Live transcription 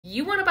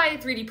You want to buy a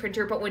 3D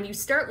printer, but when you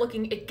start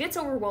looking, it gets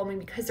overwhelming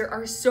because there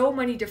are so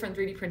many different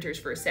 3D printers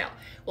for sale.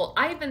 Well,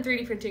 I've been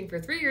 3D printing for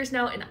 3 years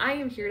now, and I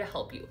am here to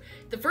help you.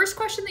 The first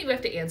question that you have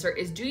to answer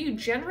is, do you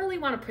generally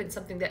want to print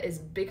something that is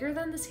bigger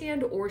than this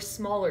hand or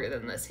smaller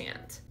than this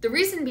hand? The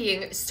reason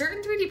being,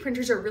 certain 3D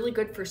printers are really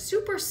good for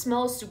super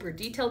small, super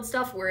detailed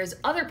stuff, whereas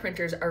other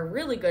printers are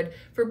really good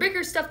for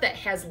bigger stuff that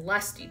has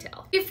less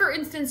detail. If, for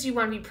instance, you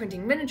want to be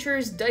printing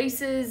miniatures,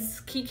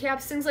 dices,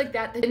 keycaps, things like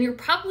that, then you're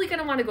probably going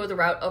to want to go the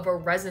route of a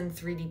resin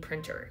 3D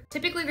printer.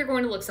 Typically, they're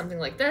going to look something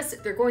like this.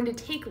 They're going to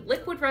take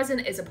liquid resin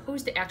as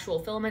opposed to actual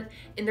filament,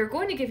 and they're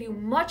going to give you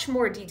much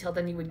more detail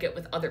than you would get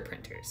with other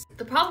printers.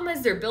 The problem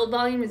is their build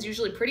volume is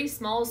usually pretty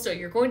small, so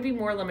you're going to be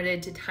more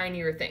limited to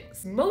tinier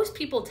things. Most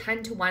people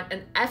tend to want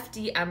an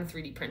FDM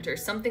 3D printer,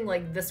 something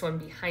like this one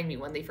behind me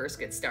when they first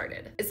get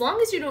started. As long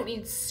as you don't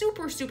need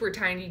super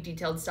tiny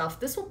detailed stuff,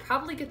 this will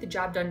probably get the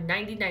job done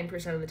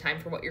 99% of the time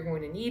for what you're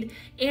going to need,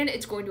 and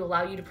it's going to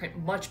allow you to print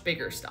much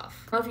bigger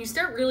stuff. Now, if you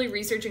start really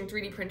researching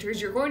 3D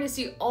printers, you're going to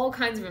see all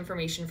kinds of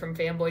information from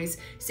fanboys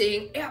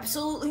saying,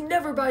 absolutely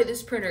never buy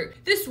this printer.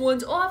 This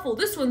one's awful.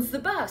 This one's the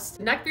best.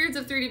 Neckbeards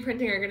of 3D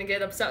printing are going to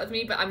get upset with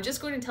me, but I'm just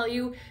going to tell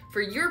you,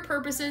 for your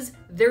purposes,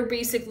 they're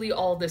basically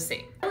all the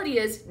same. The reality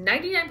is,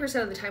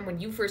 99% of the time when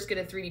you first get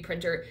a 3D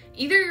printer,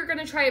 either you're going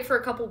to try it for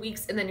a couple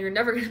weeks and then you're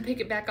never going to pick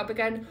it back up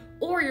again,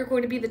 or you're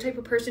going to be the type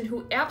of person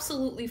who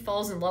absolutely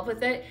falls in love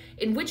with it,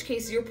 in which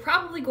case you're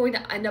probably going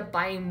to end up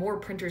buying more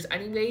printers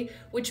anyway,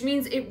 which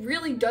means it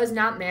really does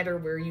not matter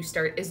where you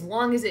start as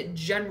long as it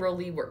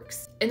generally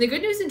works. And the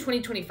good news in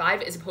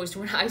 2025, as opposed to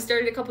when I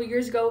started a couple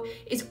years ago,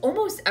 is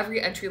almost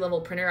every entry-level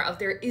printer out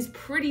there is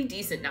pretty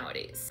decent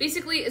nowadays.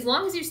 Basically, as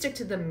long as you stick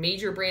to the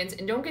major brands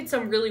and don't get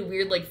some really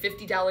weird like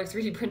 $50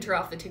 3D printer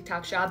off the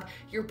TikTok shop,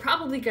 you're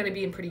probably going to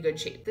be in pretty good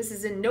shape. This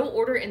is in no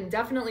order and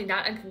definitely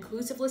not a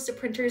conclusive list of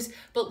printers,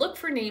 but look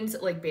for names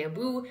like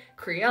Bamboo,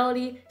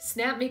 Creality,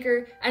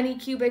 Snapmaker,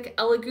 Anycubic,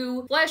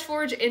 Elegoo,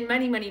 Flashforge, and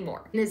many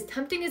more. And as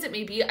tempting as it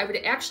may be, I would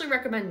actually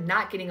recommend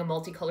not getting a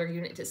multicolor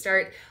unit to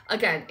start.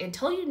 Again,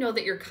 until you know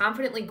that you're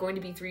confidently going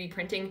to be 3D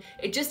printing,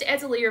 it just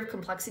adds a layer of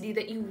complexity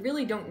that you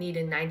really don't need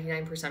in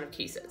 99% of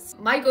cases.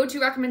 My go-to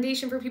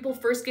recommendation for people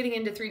first getting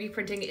into 3D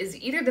printing is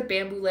either the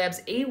Bambu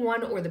Labs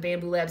A1 or the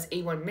Bambu Labs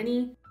A1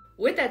 Mini.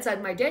 With that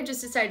said, my dad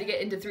just decided to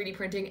get into 3D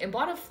printing and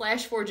bought a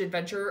Flashforge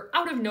Adventurer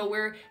out of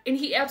nowhere, and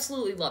he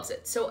absolutely loves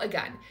it. So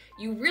again,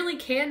 you really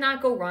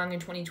cannot go wrong in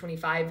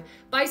 2025.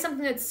 Buy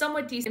something that's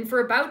somewhat decent, and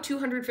for about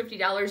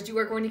 $250, you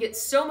are going to get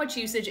so much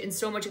usage and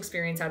so much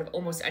experience out of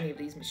almost any of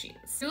these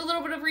machines. Do a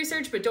little bit of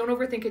research, but don't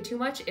overthink it too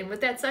much, and with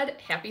that said,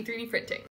 happy 3D printing.